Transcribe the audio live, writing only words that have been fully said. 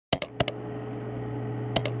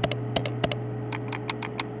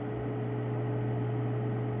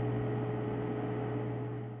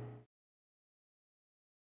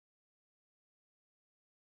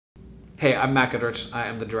Hey, I'm Matt Goodrich. I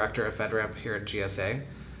am the director of FedRAMP here at GSA. I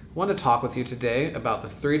want to talk with you today about the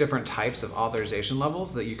 3 different types of authorization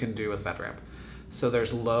levels that you can do with FedRAMP. So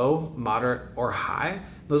there's low, moderate, or high.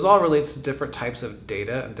 Those all relates to different types of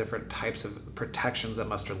data and different types of protections that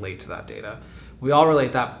must relate to that data. We all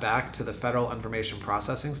relate that back to the Federal Information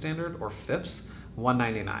Processing Standard, or FIPS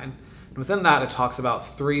 199. And within that, it talks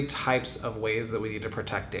about 3 types of ways that we need to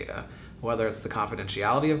protect data, whether it's the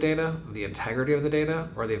confidentiality of data, the integrity of the data,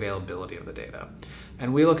 or the availability of the data.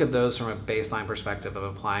 And we look at those from a baseline perspective of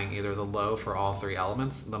applying either the low for all 3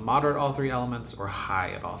 elements, the moderate all 3 elements, or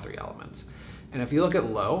high at all 3 elements. And if you look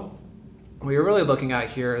at low, what you're really looking at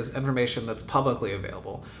here is information that's publicly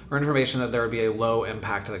available, or information that there would be a low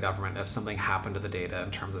impact to the government if something happened to the data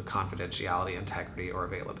in terms of confidentiality, integrity, or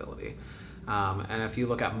availability. And if you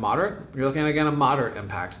look at moderate, you're looking at, again, a moderate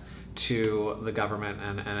impact to the government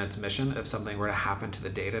and its mission if something were to happen to the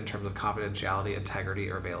data in terms of confidentiality, integrity,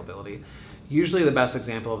 or availability. Usually the best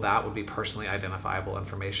example of that would be personally identifiable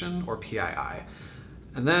information, or PII.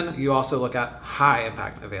 And then you also look at high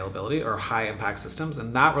impact availability, or high impact systems,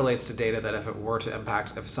 and that relates to data that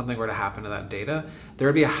if something were to happen to that data, there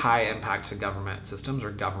would be a high impact to government systems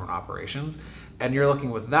or government operations. And you're looking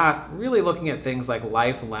with that, really looking at things like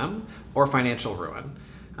life, limb, or financial ruin.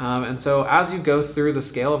 And so as you go through the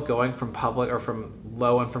scale of going from public or from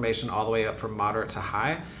low information all the way up from moderate to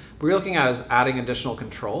high, what you're looking at is adding additional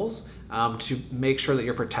controls to make sure that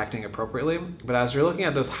you're protecting appropriately. But as you're looking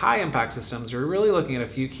at those high impact systems, you're really looking at a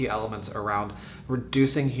few key elements around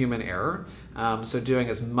reducing human error. So doing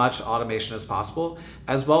as much automation as possible,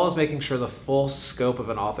 as well as making sure the full scope of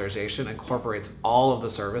an authorization incorporates all of the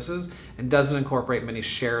services and doesn't incorporate many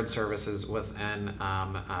shared services within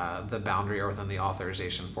the boundary or within the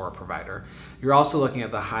authorization for a provider. You're also looking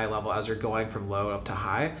at the high level as you're going from low up to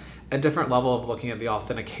high, a different level of looking at the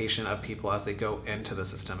authentication of people as they go into the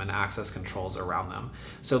system and access controls around them.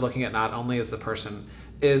 So looking at not only is the person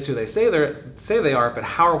is who they say they are, but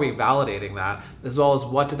how are we validating that, as well as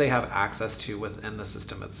what do they have access to within the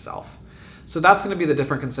system itself. So that's going to be the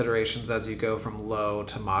different considerations as you go from low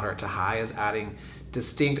to moderate to high, is adding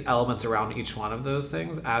distinct elements around each one of those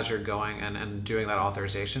things as you're going and doing that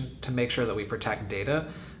authorization to make sure that we protect data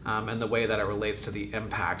and the way that it relates to the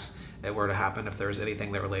impact that were to happen if there's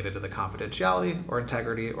anything that related to the confidentiality or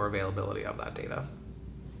integrity or availability of that data.